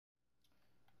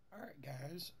Alright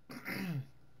guys,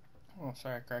 oh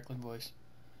sorry, crackling voice.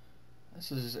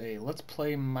 This is a Let's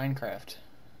Play Minecraft.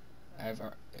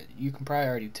 You can probably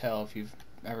already tell if you've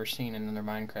ever seen another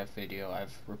Minecraft video,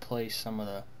 I've replaced some of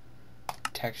the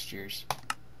textures.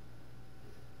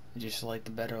 I just like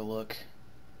the better look.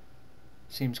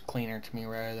 Seems cleaner to me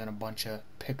rather than a bunch of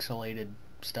pixelated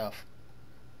stuff.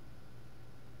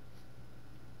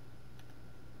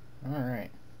 Alright.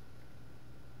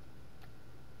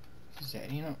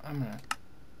 You know, I'm gonna...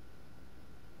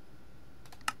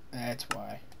 That's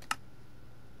why.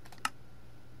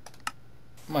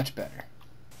 Much better.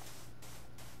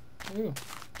 Ooh.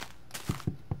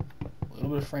 A little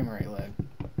bit of frame rate lag.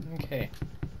 Okay.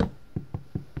 Got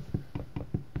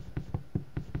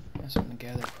something to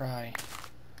gather, probably,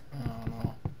 I don't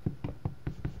know,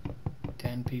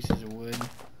 10 pieces of wood,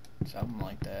 something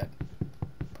like that.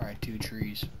 Probably 2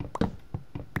 trees.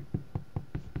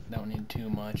 Don't need too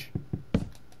much.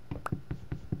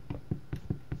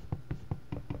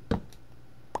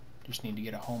 Just need to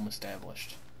get a home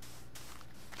established.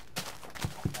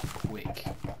 Quick.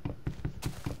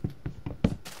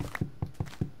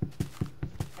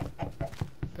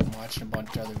 Been watching a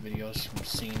bunch of other videos from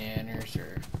CNanners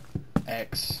or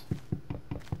X.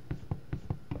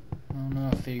 I don't know,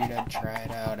 I figured I'd try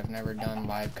it out. I've never done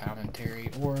live commentary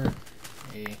or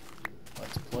a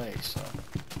Let's Play, so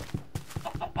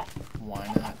why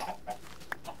not?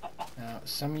 Now,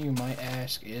 some of you might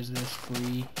ask, is this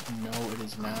free? No, it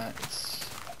is not. It's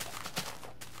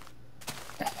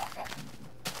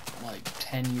like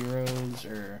 10 euros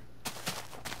or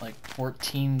like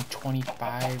 14,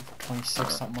 25,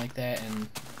 26, something like that in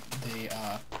the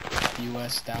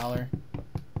US dollar.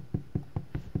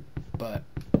 But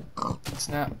it's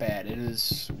not bad. It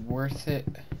is worth it.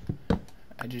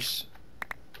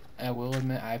 I will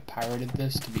admit I pirated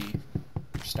this to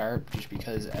start just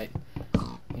because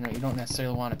you don't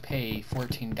necessarily want to pay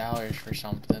 $14 for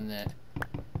something that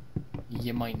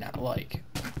you might not like.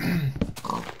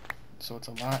 So it's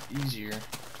a lot easier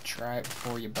to try it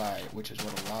before you buy it, which is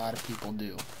what a lot of people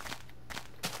do.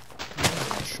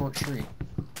 A short tree.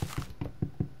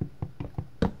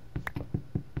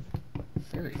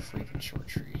 Very freaking short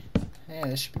tree. Yeah,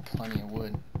 this should be plenty of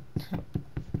wood.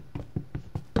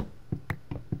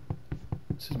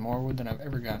 This is more wood than I've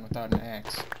ever gotten without an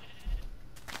axe.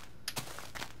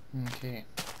 Okay.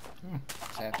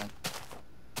 What's happening?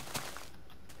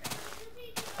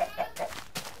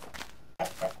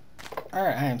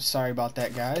 Alright, I am sorry about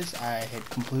that, guys. I had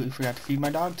completely forgot to feed my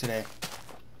dog today.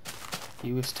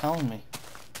 He was telling me.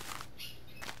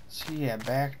 So yeah,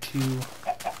 back to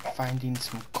finding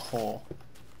some coal.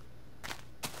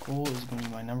 Coal is going to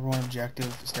be my #1 objective.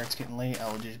 If it starts getting late,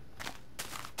 I'll just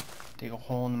dig a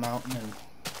hole in the mountain and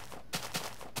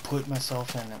put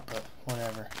myself in it, but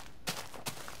whatever.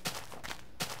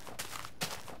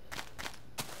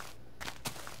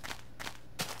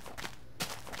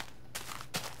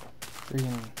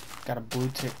 Freaking got a blue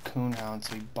tick coonhound,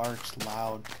 so he barks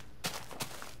loud.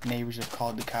 Neighbors have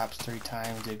called the cops 3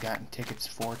 times. They've gotten tickets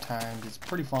 4 times. It's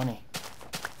pretty funny.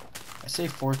 I say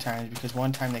 4 times because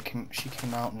one time she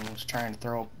came out and was trying to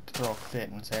throw a fit,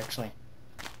 and it's actually,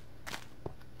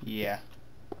 yeah.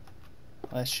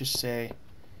 Let's just say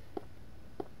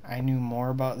I knew more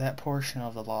about that portion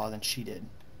of the law than she did.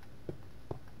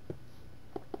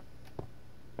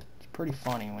 It's pretty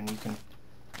funny when you can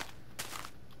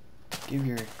give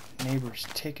your neighbors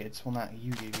tickets. Well, not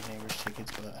you give your neighbors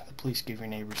tickets, but the police give your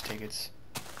neighbors tickets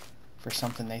for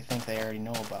something they think they already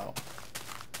know about.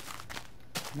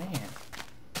 Man,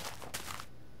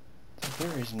 it's like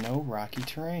there is no rocky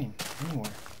terrain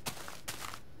anywhere.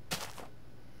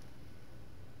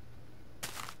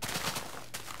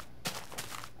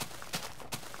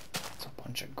 It's a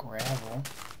bunch of gravel.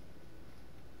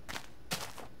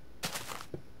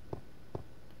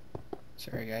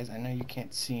 Sorry guys, I know you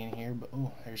can't see in here, but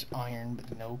oh, there's iron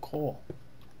but no coal.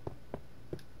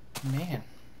 Man.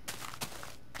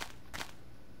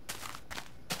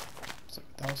 It's like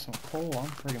without some coal,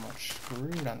 I'm pretty much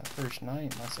screwed on the first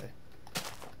night unless I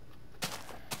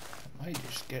might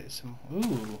just get some.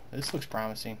 Ooh, this looks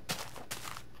promising.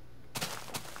 What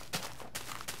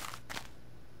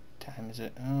time is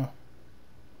it? Oh,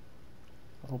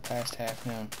 a little past half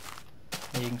noon.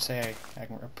 Yeah, you can say I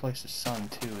can replace the sun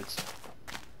too. It's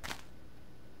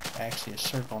actually a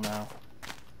circle now.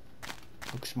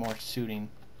 Looks more suiting.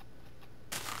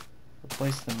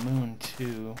 Replace the moon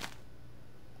too.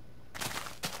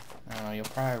 I don't know, you'll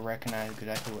probably recognize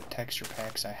exactly what texture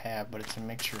packs I have, but it's a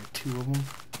mixture of 2 of them.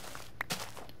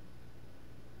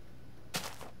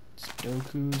 It's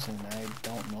Doku's and I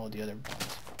don't know the other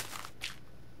ones.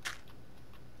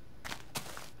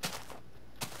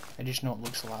 I just know it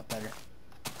looks a lot better.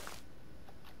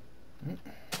 Would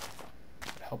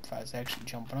help if I was actually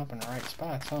jumping up in the right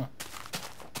spots, huh?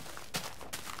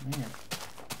 Man.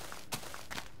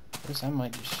 Guess I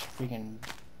might just freaking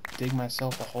dig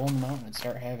myself a hole in the mountain and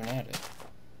start having at it.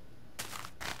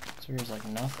 So here's like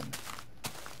nothing.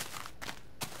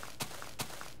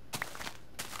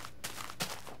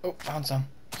 Oh, found some.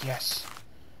 Yes.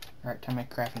 Alright, time to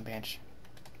make crafting bench.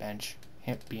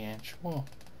 Hip bench. Whoa.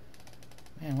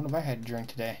 Man, what have I had to drink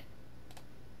today?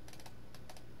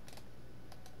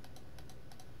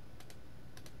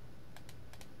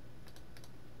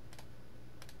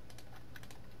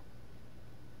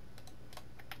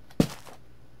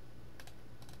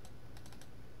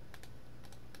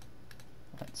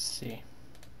 Let's see.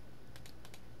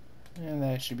 Yeah,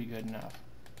 that should be good enough.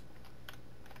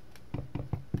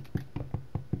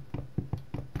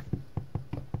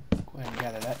 Go ahead and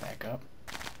gather that back up.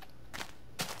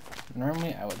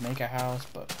 Normally I would make a house,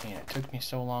 but man, it took me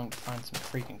so long to find some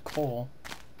freaking coal.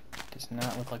 Does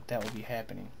not look like that will be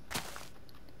happening.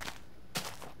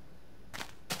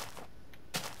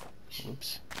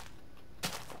 Whoops.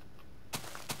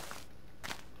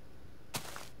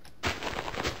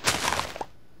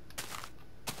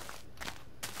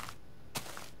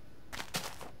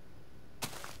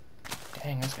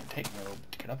 Dang, that's gonna take me a little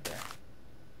bit to get up there.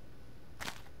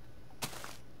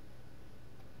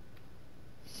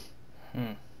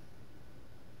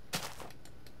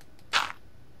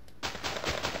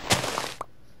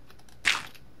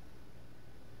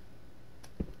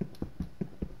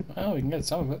 Well, we can get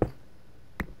some of it.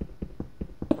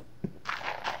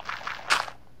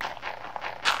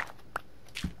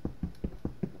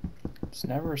 It's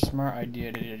never a smart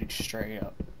idea to dig straight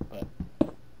up, but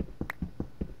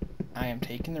I am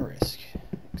taking the risk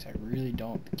because I really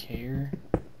don't care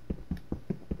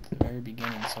at the very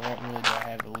beginning, so what really do I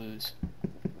have to lose?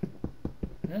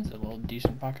 That's a little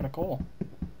decent pocket of coal.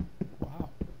 Wow.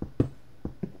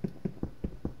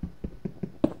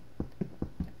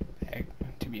 Heck,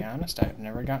 to be honest, I've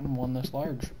never gotten one this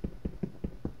large.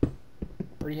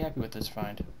 Pretty happy with this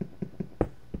find.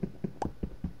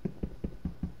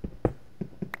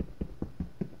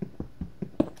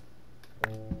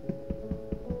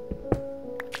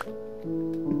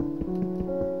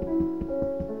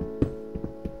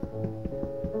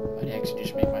 I'd actually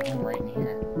just make my home right in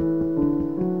here.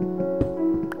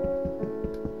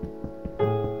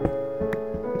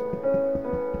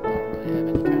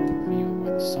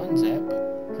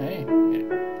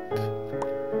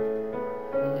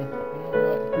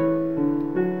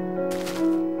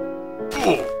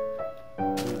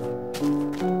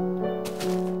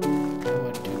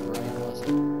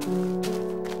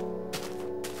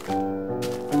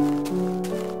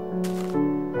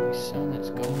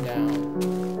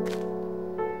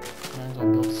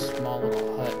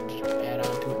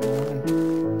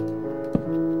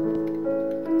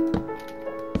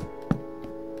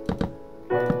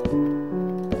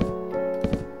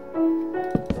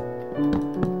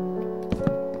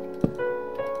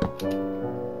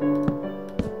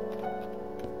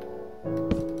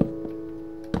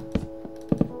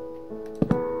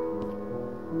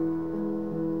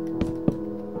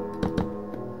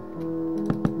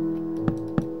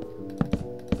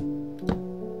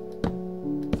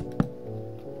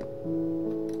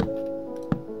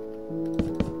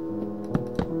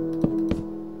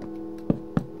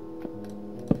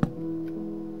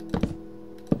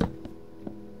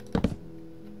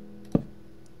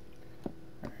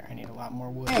 More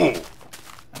wood.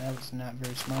 That was not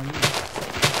very smart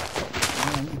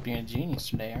either. I'm being a genius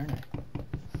today, aren't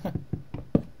I?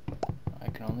 I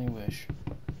can only wish.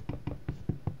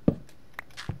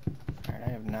 Alright, I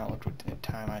have not looked at the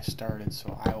time I started,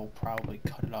 so I will probably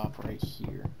cut it off right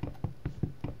here.